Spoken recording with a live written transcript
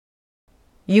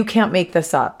You can't make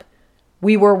this up.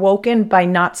 We were woken by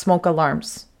not smoke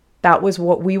alarms. That was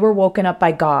what we were woken up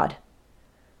by God.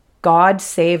 God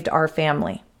saved our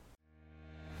family.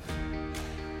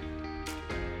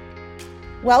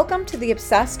 Welcome to the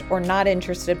Obsessed or Not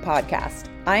Interested podcast.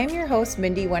 I am your host,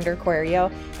 Mindy Wender-Querio,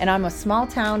 and I'm a small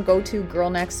town go-to girl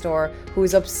next door who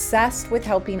is obsessed with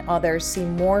helping others see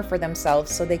more for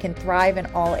themselves so they can thrive in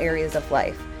all areas of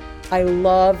life. I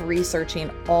love researching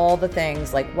all the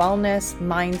things like wellness,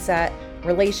 mindset,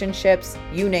 relationships,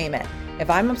 you name it. If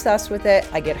I'm obsessed with it,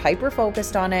 I get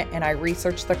hyper-focused on it and I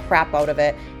research the crap out of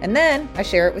it, and then I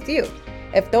share it with you.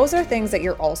 If those are things that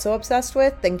you're also obsessed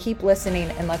with, then keep listening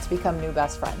and let's become new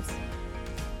best friends.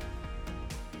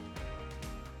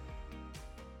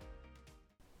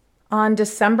 On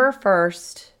December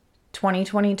 1st,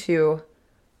 2022,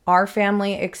 our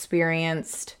family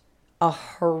experienced a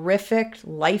horrific,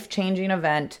 life-changing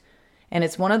event. And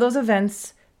it's one of those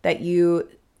events that you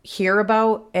hear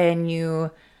about and you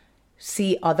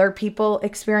see other people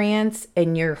experience,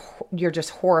 and you're just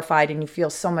horrified and you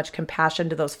feel so much compassion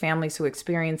to those families who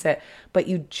experience it, but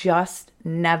you just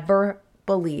never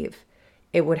believe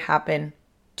it would happen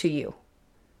to you.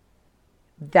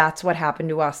 That's what happened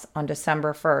to us on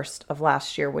December 1st of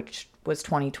last year, which was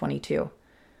 2022.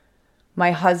 My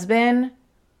husband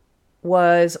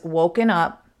was woken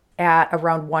up at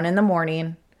around 1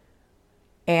 a.m.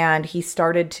 and he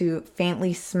started to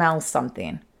faintly smell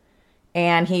something.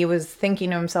 And he was thinking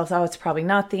to himself, oh, it's probably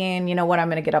nothing. You know what? I'm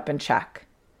going to get up and check.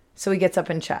 So he gets up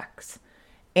and checks.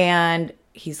 And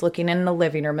he's looking in the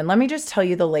living room. And let me just tell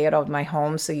you the layout of my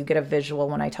home so you get a visual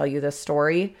when I tell you this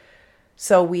story.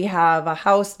 So we have a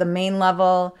house, the main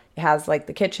level. It has like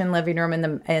the kitchen, living room,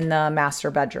 and the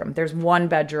master bedroom. There's one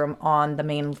bedroom on the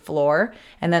main floor.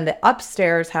 And then the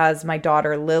upstairs has my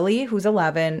daughter, Lily, who's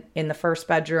 11, in the first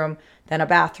bedroom. Then a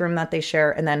bathroom that they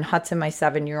share. And then Hudson, my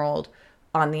 7-year-old,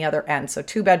 on the other end. So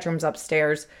 2 bedrooms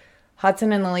upstairs.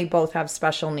 Hudson and Lily both have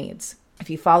special needs.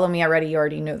 If you follow me already, you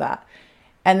already knew that.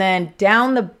 And then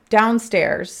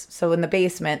downstairs, so in the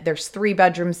basement, there's 3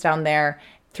 bedrooms down there.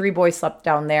 3 boys slept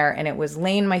down there. And it was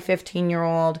Lane, my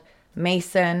 15-year-old,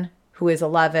 Mason, who is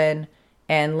 11,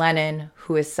 and Lennon,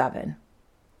 who is 7.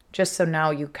 Just so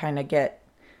now you kind of get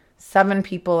 7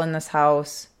 people in this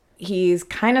house. He's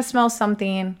kind of smells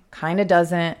something, kind of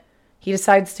doesn't. He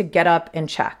decides to get up and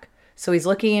check. So he's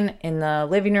looking in the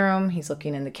living room. He's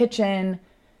looking in the kitchen.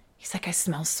 He's like, I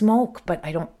smell smoke, but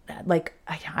I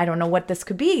don't know what this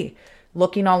could be.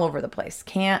 Looking all over the place.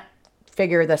 Can't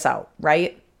figure this out,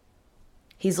 right?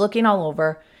 He's looking all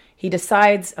over. He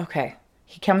decides, okay,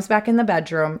 he comes back in the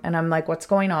bedroom and I'm like, what's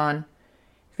going on?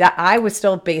 That I was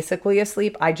still basically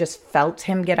asleep. I just felt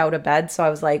him get out of bed. So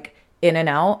I was like in and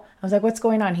out. I was like, what's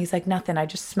going on? He's like, nothing. I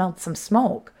just smelled some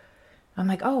smoke. I'm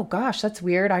like, oh gosh, that's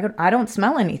weird. I don't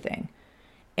smell anything.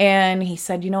 And he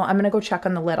said, I'm going to go check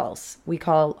on the littles. We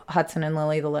call Hudson and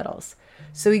Lily the littles.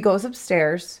 So he goes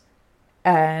upstairs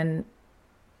and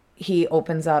he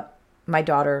opens up my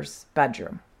daughter's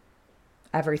bedroom.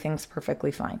 Everything's perfectly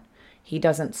fine. He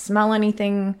doesn't smell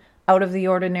anything out of the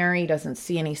ordinary. He doesn't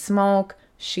see any smoke.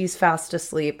 She's fast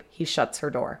asleep. He shuts her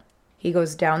door. He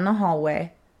goes down the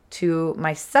hallway to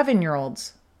my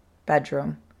 7-year-old's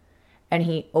bedroom. And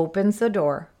he opens the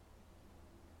door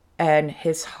and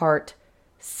his heart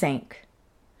sank.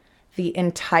 The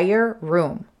entire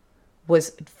room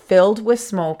was filled with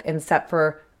smoke except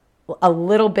for a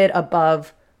little bit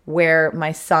above where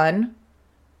my son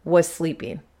was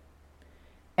sleeping.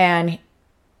 And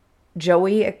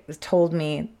Joey told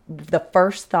me the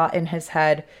first thought in his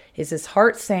head is his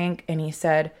heart sank and he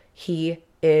said, he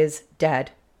is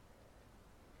dead.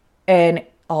 And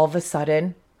all of a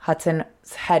sudden,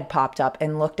 Hudson's head popped up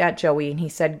and looked at Joey and he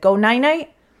said, go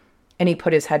night-night. And he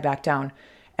put his head back down.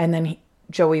 And then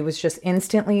Joey was just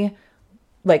instantly,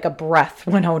 like a breath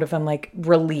went out of him, like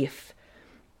relief.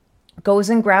 Goes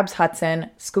and grabs Hudson,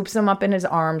 scoops him up in his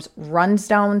arms, runs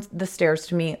down the stairs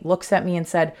to me, looks at me and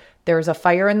said, there's a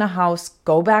fire in the house.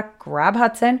 Go back, grab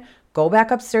Hudson, go back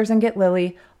upstairs and get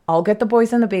Lily. I'll get the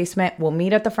boys in the basement. We'll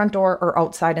meet at the front door or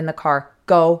outside in the car.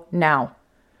 Go now.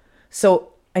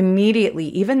 So immediately,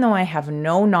 even though I have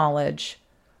no knowledge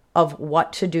of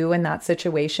what to do in that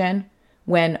situation,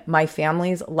 when my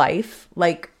family's life,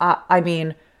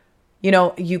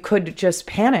 you could just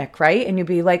panic, right? And you'd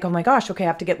be like, oh my gosh, okay, I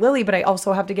have to get Lily, but I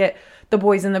also have to get the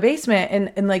boys in the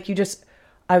basement.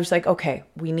 I was like, okay,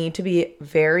 we need to be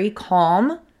very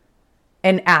calm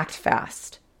and act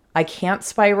fast. I can't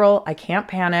spiral. I can't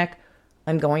panic.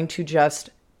 I'm going to just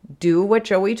do what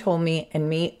Joey told me and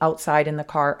meet outside in the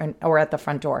car or at the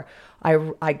front door.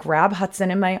 I grab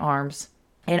Hudson in my arms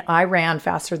and I ran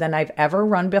faster than I've ever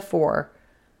run before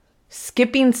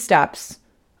skipping steps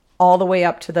all the way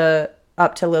up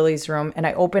to Lily's room, and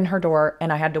I opened her door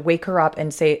and I had to wake her up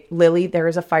and say, Lily, there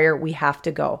is a fire. We have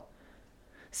to go.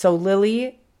 So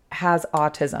Lily has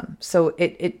autism. So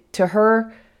it to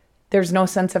her, there's no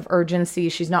sense of urgency.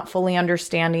 She's not fully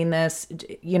understanding this,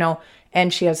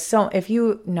 and she has if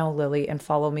you know Lily and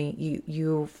follow me,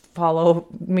 you follow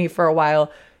me for a while.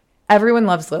 Everyone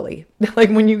loves Lily.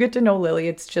 Like when you get to know Lily,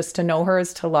 it's just to know her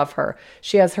is to love her.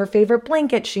 She has her favorite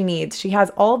blanket she needs. She has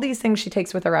all these things she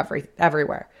takes with her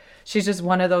everywhere. She's just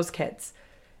one of those kids.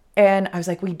 And I was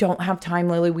like, we don't have time,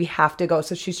 Lily. We have to go.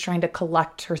 So she's trying to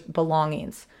collect her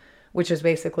belongings, which is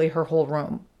basically her whole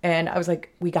room. And I was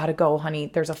like, we got to go, honey.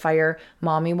 There's a fire.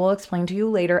 Mommy will explain to you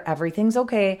later. Everything's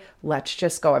okay. Let's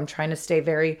just go. I'm trying to stay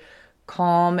very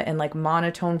calm and like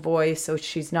monotone voice so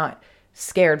she's not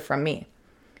scared from me.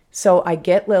 So I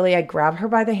get Lily, I grab her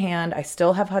by the hand. I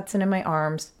still have Hudson in my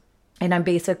arms, and I'm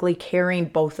basically carrying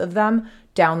both of them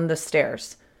down the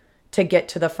stairs to get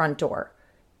to the front door.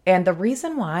 And the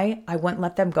reason why I wouldn't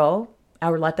let them go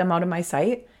or let them out of my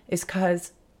sight is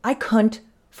because I couldn't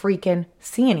freaking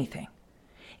see anything.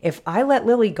 If I let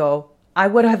Lily go, I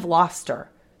would have lost her.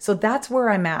 So that's where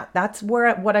I'm at. That's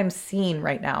what I'm seeing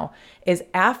right now is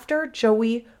after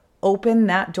Joey opened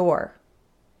that door.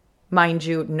 Mind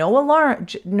you,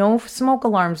 no smoke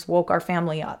alarms woke our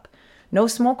family up. No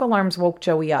smoke alarms woke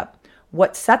Joey up.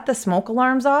 What set the smoke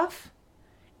alarms off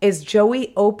is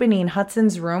Joey opening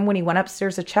Hudson's room when he went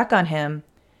upstairs to check on him.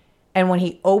 And when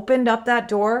he opened up that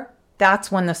door, that's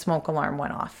when the smoke alarm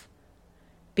went off.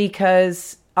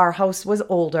 Because our house was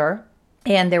older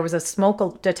and there was a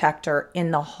smoke detector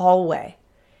in the hallway.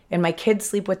 And my kids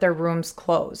sleep with their rooms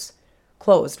closed,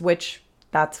 which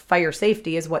that's fire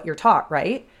safety is what you're taught,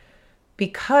 right?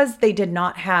 Because they did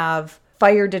not have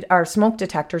smoke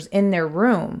detectors in their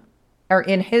room or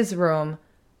in his room,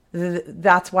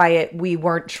 that's why we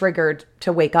weren't triggered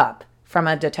to wake up from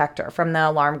a detector, from the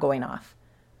alarm going off.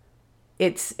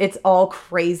 It's all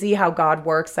crazy how God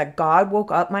works, that God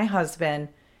woke up my husband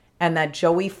and that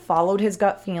Joey followed his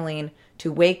gut feeling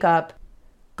to wake up,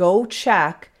 go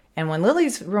check. And when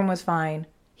Lily's room was fine,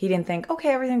 he didn't think, okay,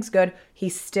 everything's good. He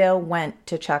still went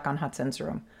to check on Hudson's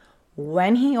room.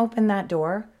 When he opened that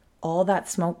door, all that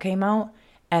smoke came out,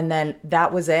 and then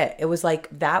that was it. It was like,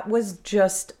 that was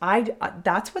just,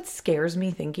 that's what scares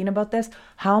me thinking about this.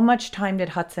 How much time did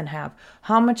Hudson have?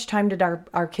 How much time did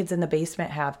our kids in the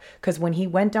basement have? Because when he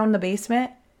went down the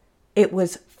basement,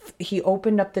 he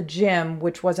opened up the gym,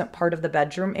 which wasn't part of the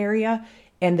bedroom area,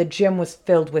 and the gym was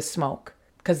filled with smoke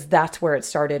because that's where it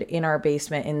started, in our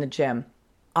basement in the gym.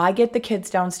 I get the kids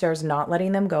downstairs, not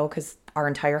letting them go because our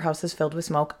entire house is filled with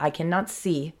smoke. I cannot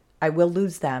see. I will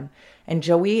lose them. And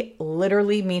Joey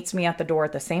literally meets me at the door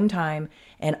at the same time.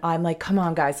 And I'm like, come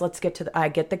on, guys, let's get I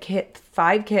get the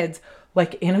 5 kids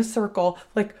like in a circle,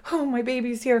 like, oh, my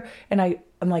baby's here. And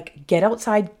I'm like, get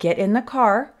outside, get in the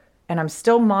car. And I'm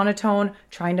still monotone,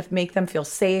 trying to make them feel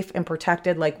safe and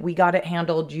protected. Like, we got it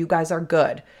handled. You guys are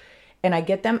good. And I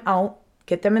get them out,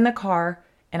 get them in the car.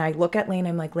 And I look at Lane,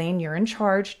 I'm like, Lane, you're in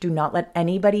charge. Do not let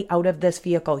anybody out of this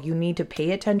vehicle. You need to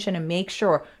pay attention and make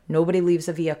sure nobody leaves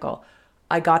the vehicle.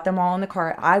 I got them all in the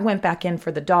car. I went back in for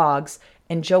the dogs,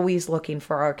 and Joey's looking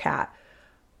for our cat.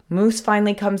 Moose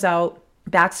finally comes out.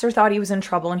 Baxter thought he was in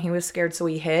trouble and he was scared, so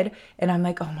he hid. And I'm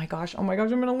like, oh my gosh, I'm going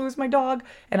to lose my dog.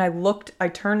 And I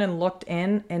turned and looked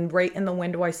in, and right in the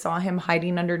window, I saw him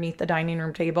hiding underneath the dining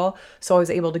room table. So I was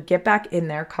able to get back in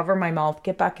there, cover my mouth,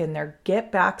 get back in there,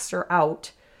 get Baxter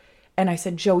out. And I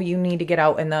said, Joey, you need to get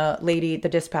out. And the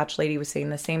dispatch lady was saying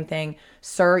the same thing.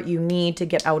 Sir, you need to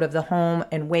get out of the home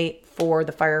and wait for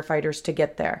the firefighters to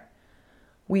get there.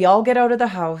 We all get out of the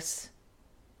house.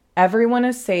 Everyone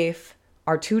is safe.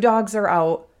 Our 2 dogs are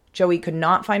out. Joey could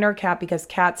not find our cat because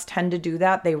cats tend to do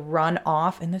that. They run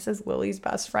off. And this is Lily's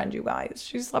best friend, you guys.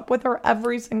 She slept with her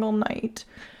every single night.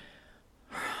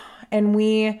 And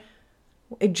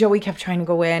Joey kept trying to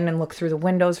go in and look through the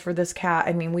windows for this cat.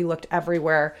 I mean, we looked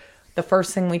everywhere. The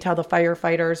first thing we tell the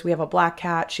firefighters, we have a black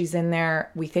cat. She's in there.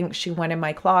 We think she went in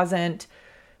my closet.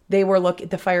 The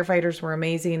firefighters were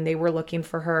amazing. They were looking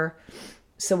for her.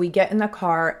 So we get in the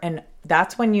car, and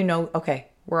that's when you know, okay,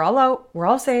 we're all out. We're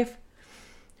all safe.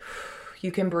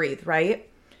 You can breathe, right?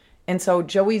 And so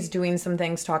Joey's doing some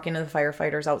things, talking to the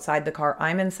firefighters outside the car.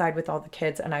 I'm inside with all the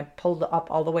kids, and I pulled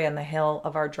up all the way on the hill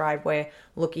of our driveway,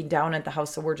 looking down at the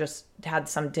house. So we're just had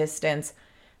some distance.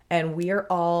 And we are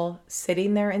all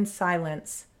sitting there in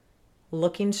silence,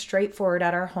 looking straight forward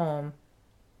at our home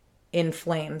in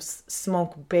flames,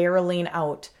 smoke barreling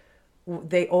out.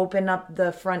 They open up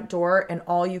the front door, and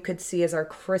all you could see is our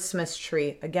Christmas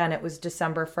tree. Again, it was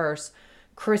December 1st.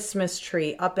 Christmas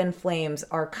tree up in flames,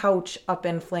 our couch up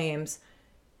in flames.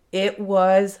 It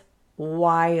was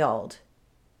wild.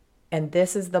 And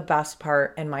this is the best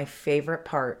part and my favorite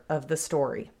part of the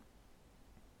story.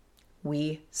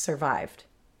 We survived.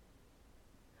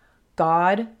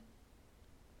 God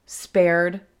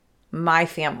spared my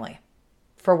family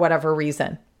for whatever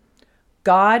reason.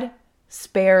 God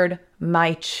spared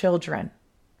my children.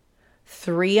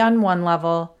 3 on one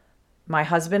level, my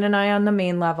husband and I on the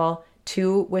main level,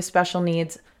 2 with special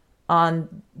needs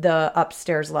on the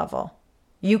upstairs level.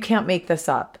 You can't make this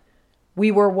up.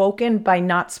 We were woken by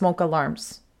not smoke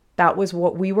alarms. That was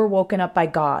what we were woken up by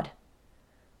God.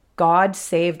 God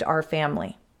saved our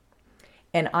family.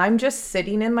 And I'm just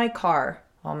sitting in my car.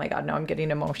 Oh my God, now I'm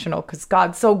getting emotional because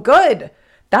God's so good.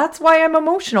 That's why I'm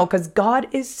emotional, because God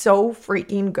is so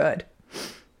freaking good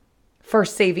for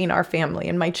saving our family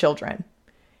and my children.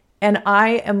 And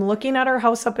I am looking at our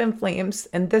house up in flames,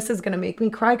 and this is going to make me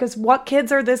cry because what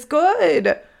kids are this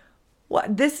good?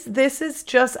 What this is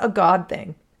just a God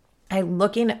thing. I'm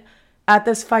looking at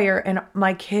this fire and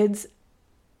my kids,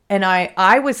 and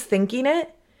I was thinking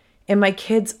it, and my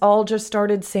kids all just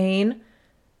started saying,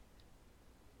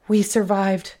 "We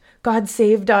survived. God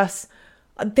saved us.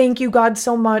 Thank you, God,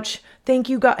 so much. Thank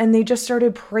you, God." And they just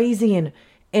started praising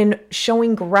and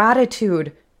showing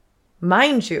gratitude.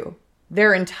 Mind you,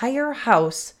 their entire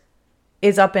house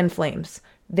is up in flames.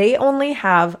 They only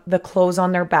have the clothes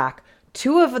on their back.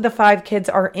 2 of the 5 kids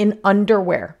are in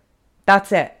underwear.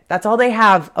 That's it. That's all they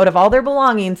have out of all their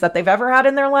belongings that they've ever had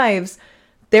in their lives.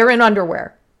 They're in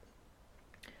underwear.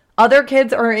 Other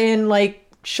kids are in like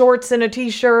shorts and a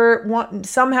t-shirt.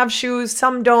 Some have shoes,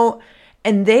 some don't.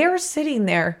 And they are sitting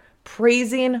there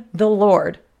praising the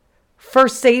Lord for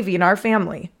saving our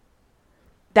family.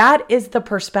 That is the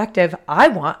perspective I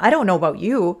want. I don't know about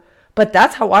you, but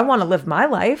that's how I want to live my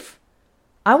life.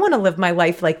 I want to live my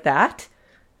life like that.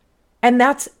 And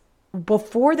that's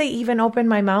before they even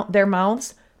opened their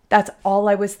mouths. That's all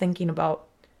I was thinking about.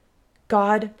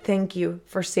 God, thank you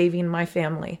for saving my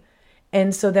family.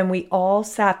 And so then we all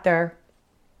sat there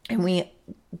and we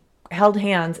held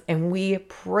hands and we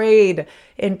prayed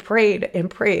and prayed and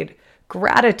prayed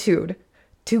gratitude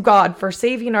to God for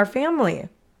saving our family.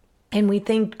 And we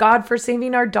thanked God for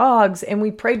saving our dogs. And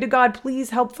we prayed to God,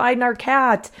 please help find our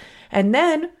cat. And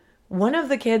then one of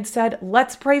the kids said,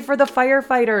 let's pray for the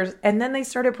firefighters. And then they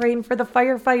started praying for the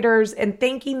firefighters and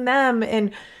thanking them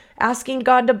and asking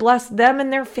God to bless them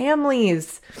and their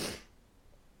families.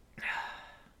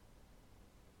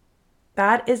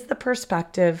 That is the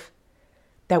perspective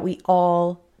that we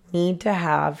all need to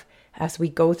have as we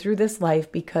go through this life,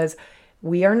 because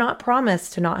we are not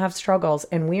promised to not have struggles,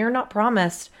 and we are not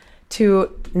promised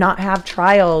to not have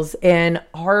trials and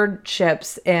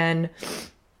hardships and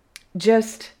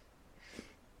just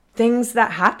things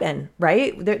that happen,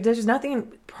 right? There's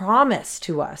nothing promised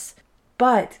to us.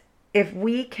 But if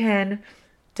we can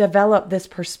develop this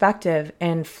perspective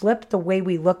and flip the way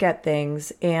we look at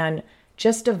things and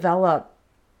just develop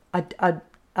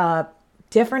a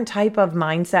different type of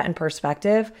mindset and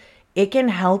perspective, it can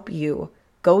help you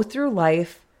go through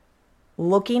life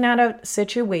looking at a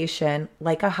situation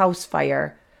like a house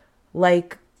fire,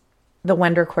 like the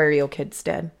Wender Aquario kids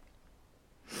did.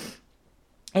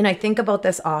 And I think about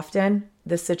this often,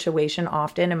 this situation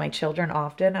often, and my children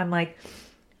often. I'm like,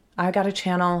 I gotta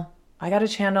channel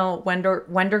Wender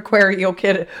Aquario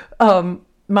kid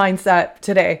mindset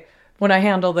today when I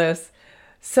handle this.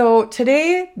 So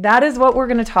today, that is what we're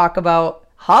going to talk about.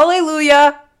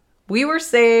 Hallelujah! We were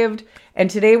saved.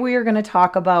 And today we are going to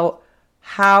talk about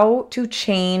how to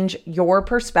change your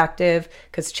perspective,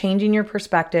 because changing your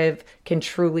perspective can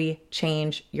truly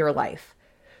change your life.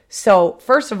 So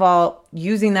first of all,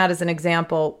 using that as an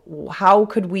example, how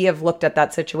could we have looked at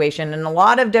that situation in a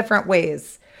lot of different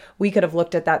ways? We could have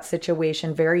looked at that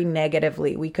situation very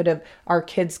negatively. Our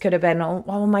kids could have been,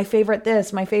 oh, my favorite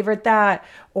this, my favorite that,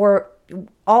 or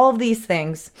all of these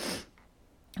things,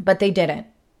 but they didn't.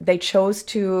 They chose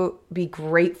to be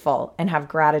grateful and have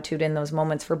gratitude in those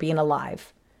moments for being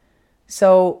alive.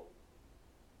 So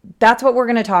that's what we're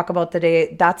going to talk about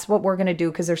today. That's what we're going to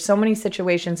do, because there's so many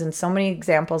situations and so many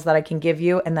examples that I can give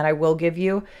you and that I will give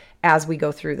you as we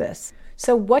go through this.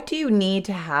 So what do you need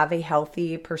to have a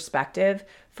healthy perspective?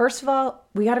 First of all,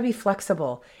 we got to be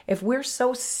flexible. If we're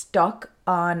so stuck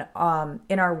on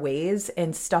in our ways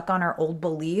and stuck on our old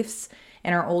beliefs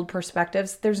and our old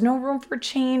perspectives, there's no room for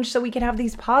change so we can have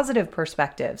these positive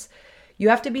perspectives. You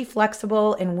have to be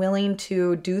flexible and willing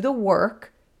to do the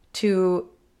work to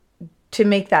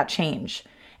make that change.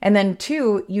 And then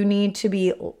 2,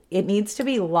 it needs to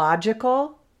be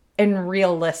logical and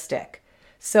realistic.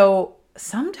 So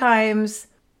sometimes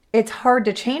it's hard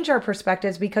to change our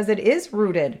perspectives because it is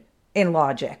rooted in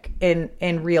logic,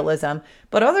 in realism.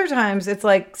 But other times it's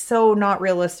like so not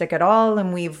realistic at all.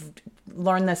 And we've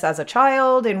learned this as a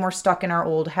child and we're stuck in our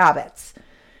old habits.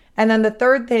 And then the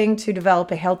third thing to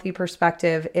develop a healthy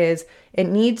perspective is it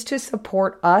needs to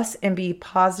support us and be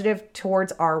positive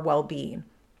towards our well-being.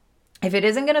 If it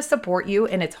isn't going to support you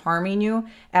and it's harming you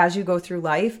as you go through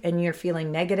life and you're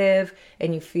feeling negative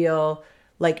and you feel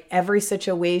like every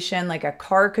situation, like a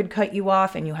car could cut you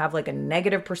off and you have like a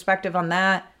negative perspective on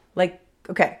that, like,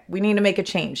 okay, we need to make a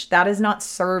change. That is not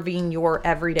serving your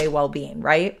everyday well-being,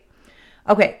 right?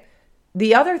 Okay.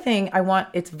 The other thing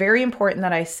it's very important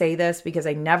that I say this because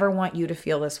I never want you to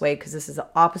feel this way because this is the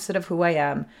opposite of who I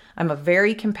am. I'm a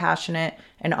very compassionate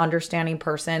and understanding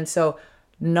person. So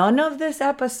none of this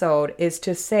episode is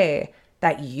to say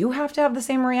that you have to have the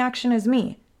same reaction as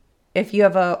me if you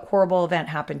have a horrible event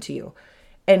happen to you.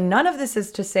 And none of this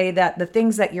is to say that the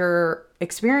things that you're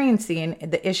experiencing,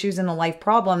 the issues and the life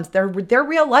problems, they're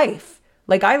real life.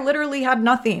 Like I literally had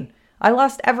nothing. I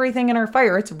lost everything in our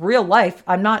fire. It's real life.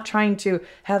 I'm not trying to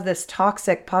have this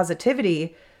toxic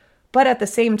positivity, but at the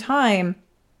same time,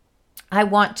 I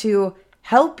want to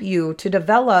help you to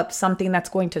develop something that's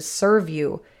going to serve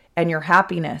you and your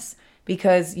happiness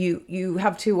because you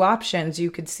have two options.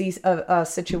 You could see a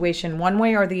situation one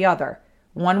way or the other.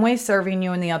 One way serving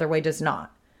you and the other way does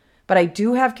not. But I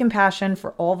do have compassion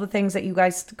for all the things that you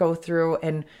guys go through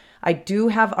and I do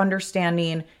have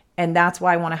understanding. And that's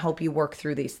why I want to help you work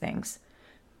through these things.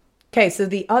 Okay, so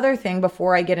the other thing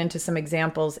before I get into some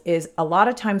examples is a lot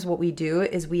of times what we do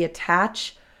is we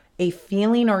attach a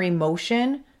feeling or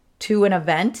emotion to an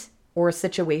event or a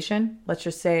situation, let's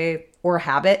just say, or a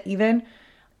habit even.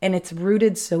 And it's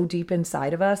rooted so deep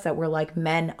inside of us that we're like,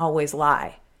 men always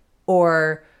lie.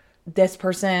 Or this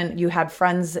person, you had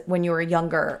friends when you were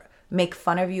younger make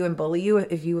fun of you and bully you.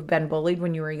 If you have been bullied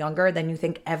when you were younger, then you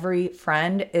think every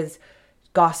friend is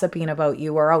gossiping about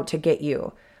you or out to get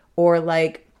you. Or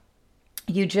like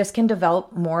you just can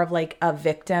develop more of like a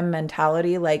victim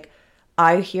mentality. Like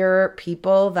I hear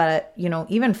people that,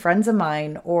 even friends of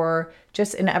mine or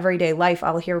just in everyday life,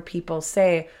 I'll hear people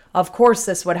say, of course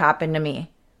this would happen to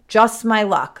me. Just my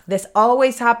luck. This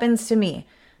always happens to me.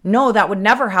 No, that would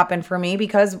never happen for me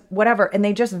because whatever. And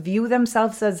they just view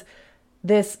themselves as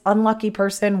this unlucky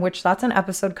person, which that's an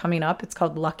episode coming up. It's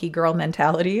called Lucky Girl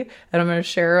Mentality. And I'm going to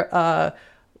share a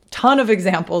ton of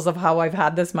examples of how I've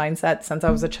had this mindset since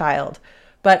I was a child.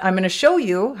 But I'm going to show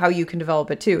you how you can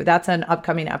develop it too. That's an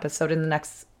upcoming episode in the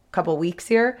next couple weeks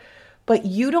here. But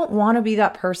you don't want to be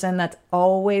that person that's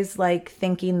always like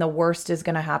thinking the worst is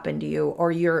going to happen to you,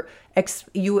 or you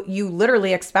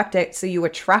literally expect it, so you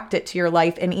attract it to your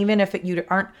life. And even if you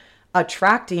aren't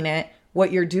attracting it,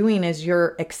 what you're doing is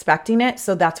you're expecting it,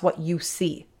 so that's what you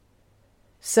see.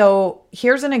 So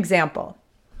here's an example.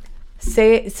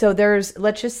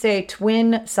 Let's just say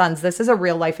twin sons. This is a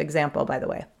real life example, by the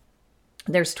way.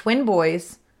 There's twin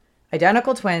boys,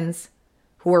 identical twins,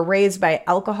 who were raised by an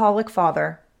alcoholic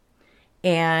father.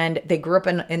 And they grew up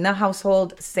in the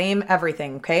household, same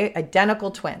everything, okay? Identical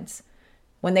twins.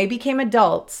 When they became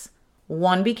adults,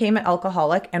 one became an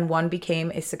alcoholic and one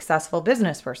became a successful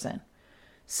business person.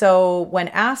 So when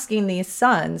asking these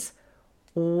sons,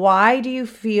 why do you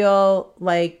feel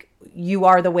like you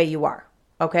are the way you are?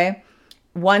 Okay.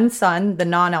 One son, the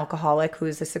non-alcoholic,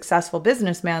 who's a successful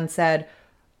businessman, said,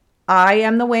 I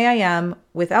am the way I am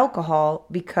with alcohol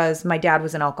because my dad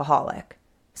was an alcoholic.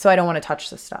 So I don't want to touch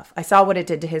this stuff. I saw what it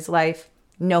did to his life.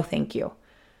 No, thank you.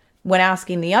 When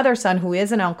asking the other son, who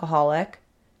is an alcoholic,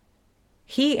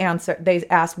 they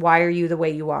asked, why are you the way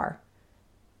you are?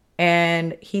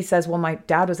 And he says, well, my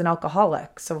dad was an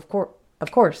alcoholic. So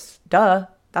of course, duh,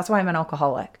 that's why I'm an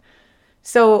alcoholic.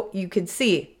 So you could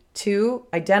see two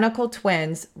identical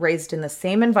twins raised in the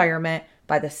same environment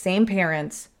by the same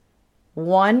parents.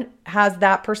 One has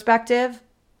that perspective.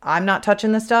 I'm not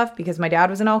touching this stuff because my dad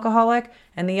was an alcoholic.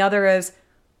 And the other is,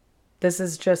 this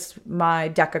is just my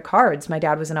deck of cards. My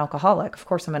dad was an alcoholic. Of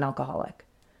course I'm an alcoholic.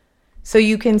 So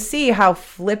you can see how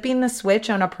flipping the switch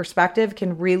on a perspective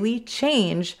can really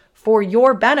change for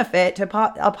your benefit to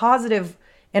a positive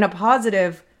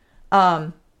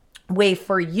way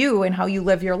for you and how you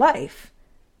live your life,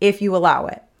 if you allow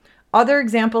it. Other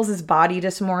examples is body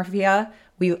dysmorphia.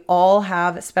 We all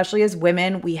have, especially as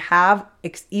women, we have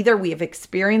either we have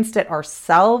experienced it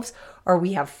ourselves or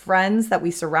we have friends that we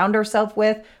surround ourselves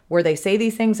with where they say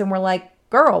these things and we're like,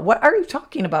 girl, what are you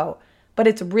talking about? But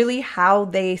it's really how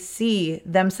they see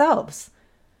themselves.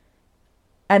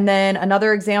 And then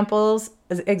another example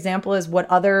is what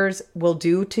others will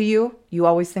do to you. You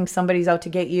always think somebody's out to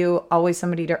get you, always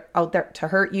somebody out there to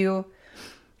hurt you,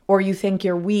 or you think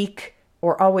you're weak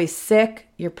or always sick.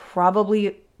 You're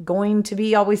probably going to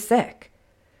be always sick.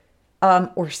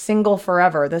 Or single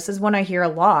forever. This is one I hear a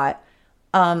lot.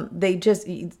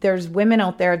 There's women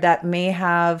out there that may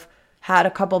have had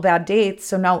a couple bad dates.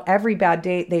 So now every bad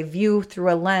date they view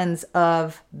through a lens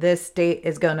of this date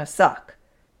is going to suck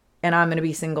and I'm going to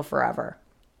be single forever.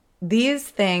 These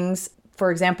things,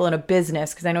 for example, in a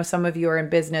business, because I know some of you are in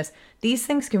business, these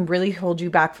things can really hold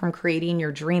you back from creating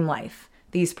your dream life,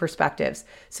 these perspectives.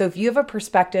 So if you have a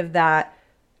perspective that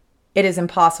it is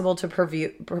impossible to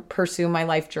pursue my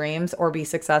life dreams or be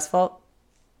successful,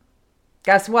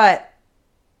 guess what?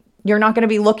 You're not going to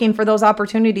be looking for those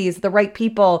opportunities, the right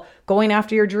people, going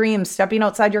after your dreams, stepping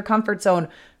outside your comfort zone,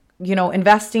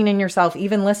 investing in yourself,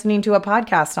 even listening to a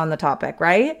podcast on the topic,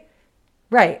 right?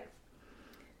 Right.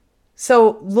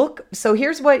 So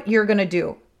here's what you're going to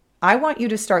do. I want you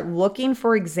to start looking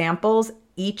for examples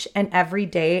each and every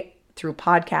day through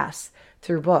podcasts,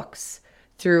 through books,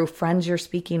 through friends you're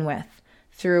speaking with,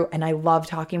 and I love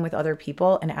talking with other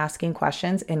people and asking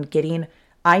questions and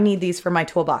I need these for my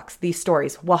toolbox, these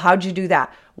stories. Well, how'd you do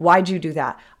that? Why'd you do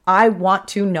that? I want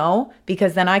to know,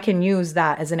 because then I can use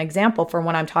that as an example for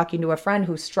when I'm talking to a friend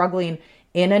who's struggling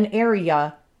in an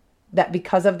area that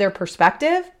because of their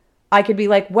perspective, I could be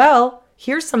like, well,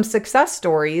 here's some success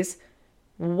stories,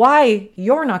 why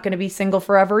you're not going to be single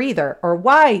forever either, or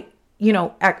why,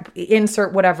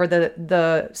 insert whatever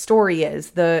the story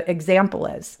is, the example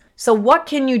is. So what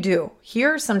can you do?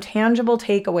 Here are some tangible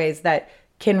takeaways that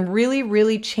can really,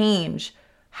 really change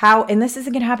how, and this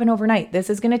isn't going to happen overnight. This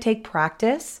is going to take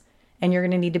practice and you're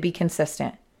going to need to be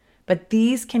consistent. But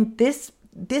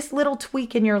this little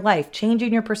tweak in your life,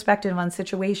 changing your perspective on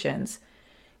situations,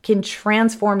 can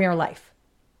transform your life.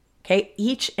 Okay?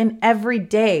 Each and every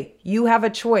day, you have a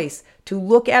choice to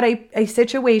look at a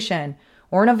situation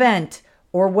or an event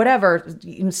or whatever,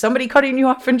 somebody cutting you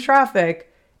off in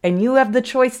traffic, and you have the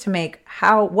choice to make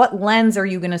what lens are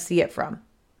you going to see it from?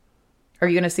 Are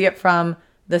you going to see it from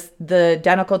the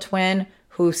identical twin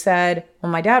who said,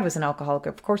 well, my dad was an alcoholic,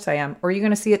 of course I am? Or are you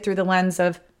going to see it through the lens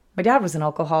of, my dad was an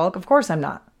alcoholic, of course I'm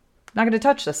not. I'm not going to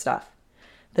touch this stuff.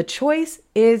 The choice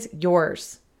is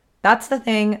yours. That's the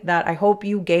thing that I hope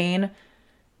you gain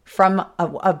from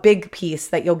a big piece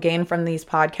that you'll gain from these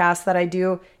podcasts that I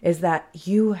do, is that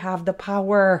you have the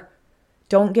power.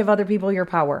 Don't give other people your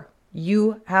power.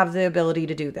 You have the ability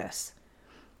to do this.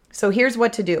 So here's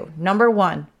what to do. Number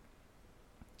one,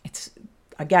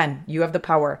 you have the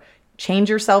power. Change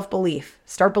your self-belief.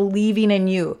 Start believing in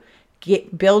you.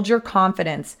 Build your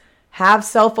confidence. Have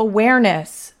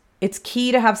self-awareness. It's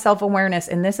key to have self-awareness.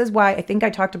 And this is why I think I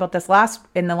talked about this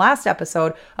in the last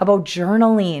episode about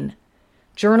journaling.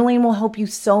 Journaling will help you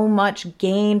so much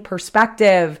gain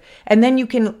perspective. And then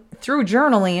through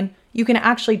journaling, you can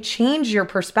actually change your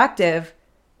perspective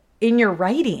in your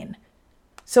writing.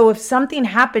 So if something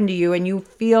happened to you and you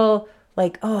feel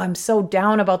like, oh, I'm so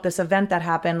down about this event that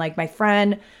happened, like my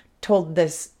friend told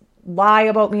this lie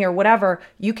about me or whatever,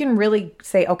 you can really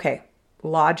say, okay,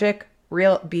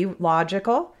 be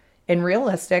logical and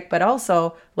realistic, but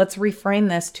also let's reframe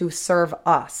this to serve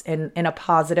us in a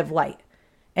positive light.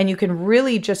 And you can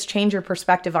really just change your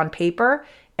perspective on paper,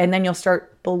 and then you'll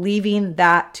start believing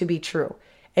that to be true.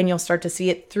 And you'll start to see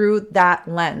it through that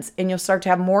lens, and you'll start to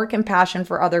have more compassion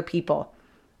for other people.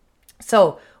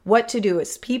 So what to do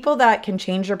is people that can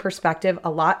change their perspective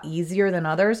a lot easier than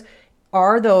others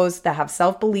are those that have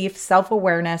self-belief,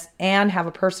 self-awareness, and have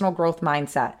a personal growth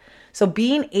mindset. So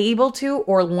being able to,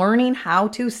 or learning how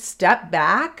to step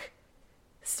back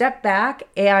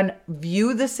and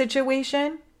view the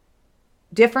situation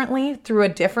differently through a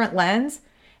different lens,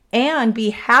 and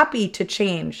be happy to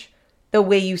change the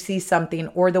way you see something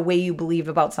or the way you believe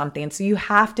about something. So you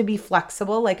have to be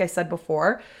flexible, like I said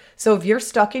before. So if you're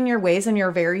stuck in your ways and you're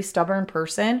a very stubborn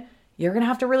person, you're going to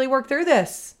have to really work through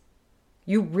this.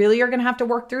 You really are going to have to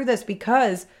work through this,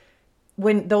 because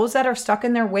when those that are stuck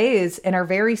in their ways and are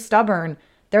very stubborn,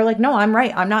 they're like, no, I'm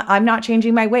right. I'm not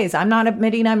changing my ways. I'm not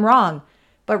admitting I'm wrong.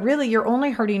 But really, you're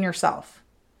only hurting yourself.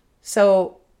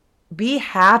 So be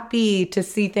happy to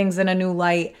see things in a new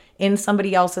light, in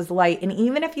somebody else's light. And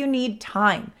even if you need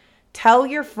time, tell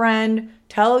your friend,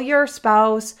 tell your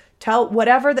spouse, tell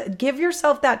whatever, give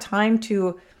yourself that time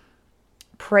to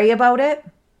pray about it.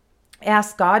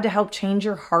 Ask God to help change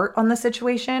your heart on the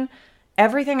situation.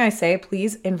 Everything I say,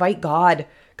 please invite God,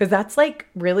 because that's like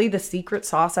really the secret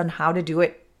sauce on how to do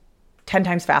it 10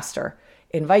 times faster.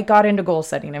 Invite God into goal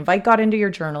setting, invite God into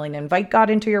your journaling, invite God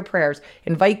into your prayers,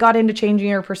 invite God into changing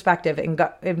your perspective, and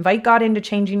invite God into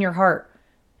changing your heart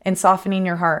and softening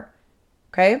your heart.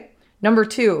 Okay? Number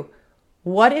 2,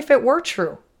 what if it were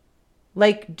true?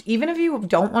 Like, even if you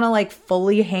don't want to like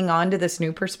fully hang on to this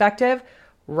new perspective,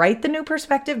 write the new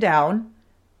perspective down.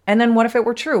 And then what if it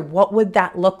were true? What would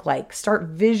that look like? Start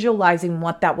visualizing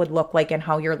what that would look like and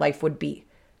how your life would be.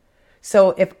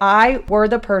 So if I were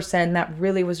the person that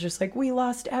really was just like, we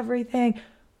lost everything,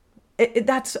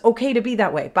 that's okay to be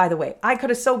that way, by the way. I could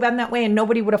have so been that way and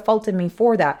nobody would have faulted me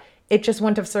for that. It just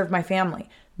wouldn't have served my family.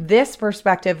 This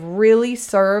perspective really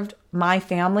served my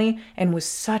family and was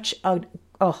such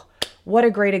what a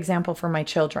great example for my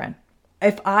children.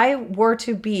 If I were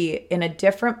to be in a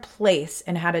different place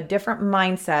and had a different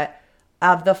mindset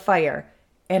of the fire,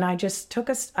 and I just took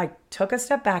a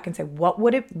step back and said, what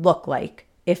would it look like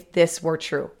if this were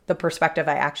true? The perspective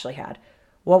I actually had.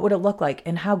 What would it look like?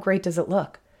 And how great does it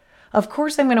look? Of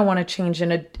course, I'm going to want to change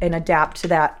and adapt to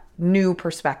that new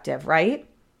perspective, right?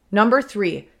 Number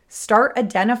 3, start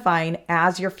identifying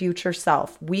as your future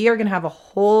self. We are going to have a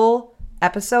whole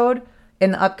episode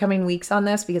in the upcoming weeks on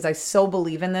this because I so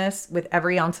believe in this with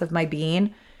every ounce of my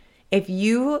being. If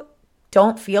you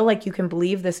don't feel like you can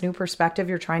believe this new perspective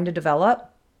you're trying to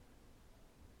develop,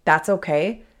 that's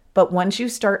okay. But once you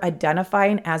start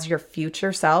identifying as your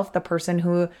future self, the person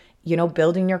who,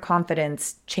 building your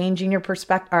confidence, changing your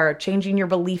perspective, or changing your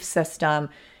belief system,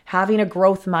 having a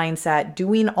growth mindset,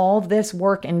 doing all of this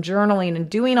work and journaling and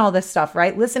doing all this stuff,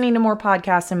 right? Listening to more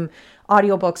podcasts and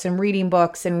audiobooks and reading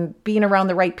books and being around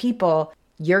the right people,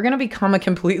 you're going to become a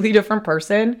completely different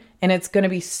person. And it's going to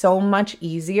be so much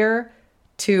easier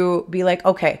to be like,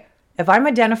 okay, if I'm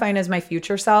identifying as my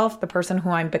future self, the person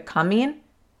who I'm becoming,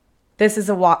 this is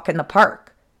a walk in the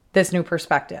park, this new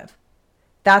perspective.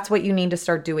 That's what you need to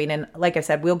start doing. And like I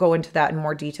said, we'll go into that in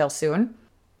more detail soon.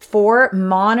 For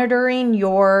monitoring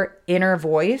your inner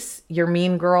voice, your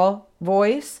mean girl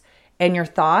voice, and your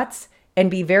thoughts,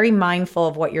 and be very mindful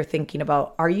of what you're thinking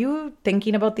about. Are you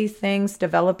thinking about these things,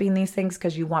 developing these things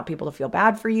because you want people to feel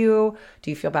bad for you? Do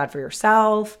you feel bad for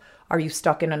yourself? Are you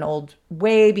stuck in an old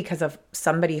way because of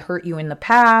somebody hurt you in the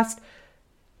past?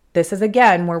 This is,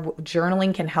 again, where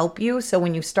journaling can help you. So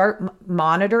when you start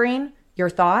monitoring your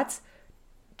thoughts,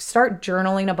 start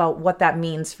journaling about what that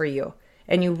means for you.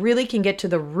 And you really can get to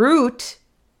the root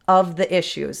of the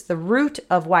issues, the root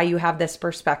of why you have this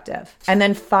perspective. And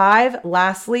then 5,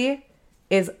 lastly,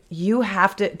 is you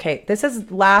have to, okay, this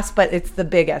is last, but it's the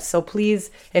biggest. So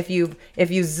please, if you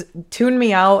tune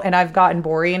me out and I've gotten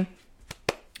boring,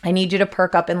 I need you to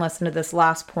perk up and listen to this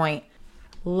last point.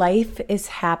 Life is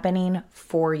happening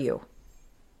for you.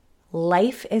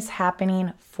 Life is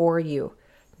happening for you,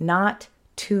 not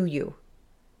to you.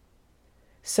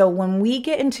 So when we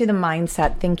get into the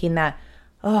mindset thinking that,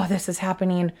 oh, this is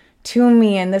happening to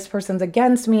me and this person's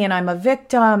against me and I'm a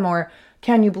victim, or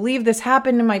can you believe this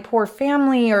happened to my poor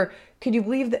family, or could you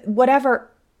believe that, whatever,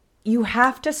 you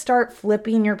have to start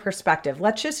flipping your perspective.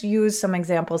 Let's just use some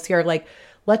examples here. Like,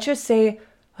 let's just say,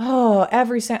 oh,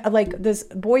 this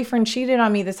boyfriend cheated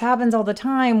on me. This happens all the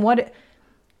time.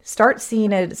 Start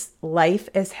seeing it as life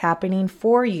is happening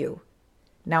for you.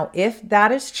 Now, if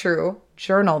that is true,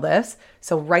 journal this.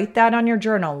 So write that on your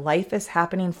journal. Life is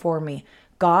happening for me.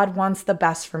 God wants the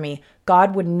best for me.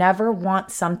 God would never want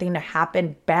something to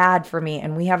happen bad for me.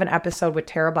 And we have an episode with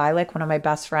Tara Bialik, one of my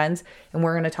best friends, and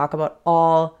we're going to talk about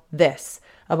all this,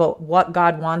 about what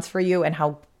God wants for you and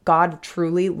how God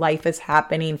truly, life is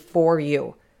happening for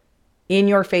you in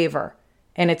your favor.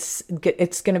 And it's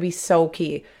going to be so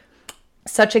key.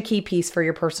 Such a key piece for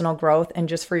your personal growth and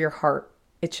just for your heart.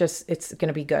 It's going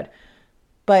to be good.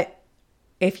 But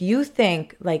if you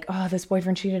think like, oh, this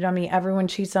boyfriend cheated on me, everyone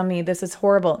cheats on me, this is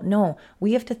horrible. No,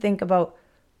 we have to think about,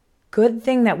 good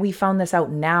thing that we found this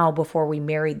out now before we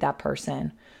married that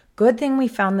person. Good thing we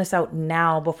found this out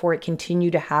now before it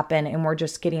continued to happen and we're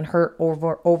just getting hurt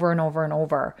over and over and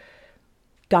over.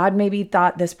 God maybe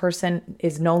thought this person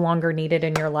is no longer needed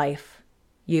in your life.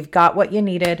 You've got what you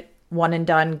needed, one and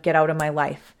done, get out of my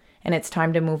life, and it's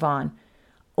time to move on.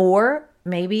 Or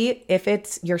maybe if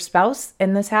it's your spouse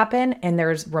and this happened and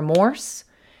there's remorse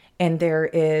and there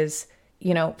is,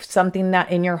 something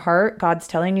that in your heart, God's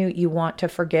telling you you want to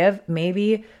forgive,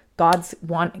 maybe God's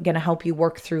going to help you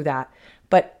work through that.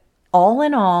 But all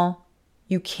in all,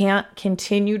 you can't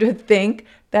continue to think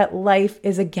that life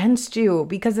is against you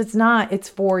because it's not, it's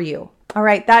for you. All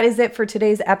right, that is it for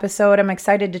today's episode. I'm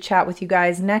excited to chat with you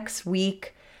guys next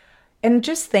week. And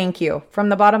just thank you from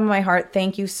the bottom of my heart.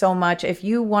 Thank you so much. If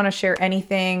you want to share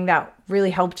anything that really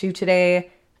helped you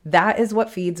today, That is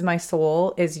what feeds my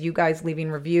soul, is you guys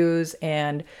leaving reviews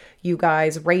and you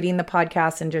guys rating the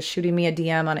podcast and just shooting me a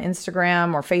DM on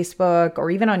Instagram or Facebook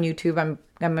or even on YouTube. I'm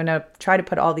going to try to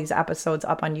put all these episodes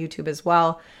up on YouTube as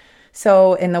well.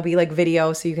 So, and there'll be like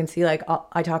video so you can see like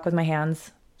I talk with my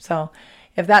hands. So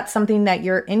if that's something that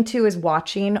you're into, is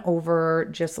watching over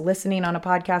just listening on a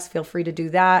podcast, feel free to do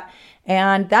that.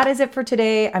 And that is it for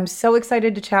today. I'm so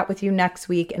excited to chat with you next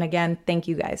week. And again, thank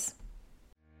you guys.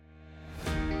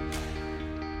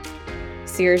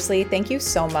 Seriously, thank you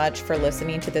so much for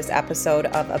listening to this episode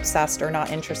of Obsessed or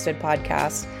Not Interested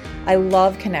podcast. I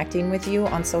love connecting with you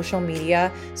on social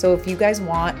media. So if you guys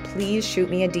want, please shoot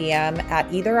me a DM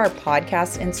at either our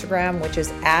podcast Instagram, which is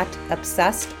at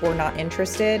Obsessed or Not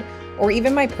Interested, or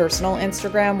even my personal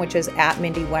Instagram, which is at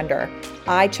Mindy Wender.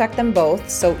 I check them both,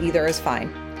 so either is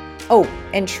fine. Oh,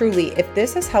 and truly, if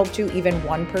this has helped you even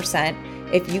 1%,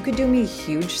 if you could do me a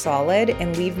huge solid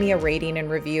and leave me a rating and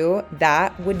review,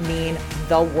 that would mean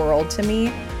the world to me.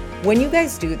 When you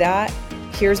guys do that,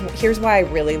 here's why I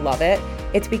really love it.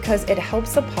 It's because it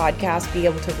helps the podcast be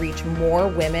able to reach more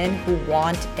women who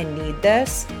want and need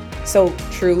this. So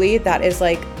truly, that is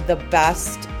like the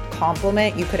best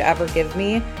compliment you could ever give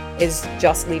me, is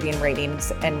just leaving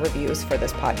ratings and reviews for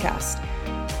this podcast.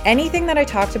 Anything that I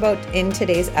talked about in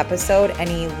today's episode,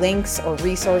 any links or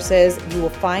resources, you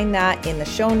will find that in the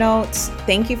show notes.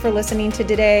 Thank you for listening to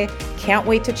today. Can't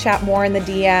wait to chat more in the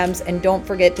DMs, and don't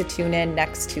forget to tune in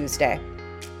next Tuesday.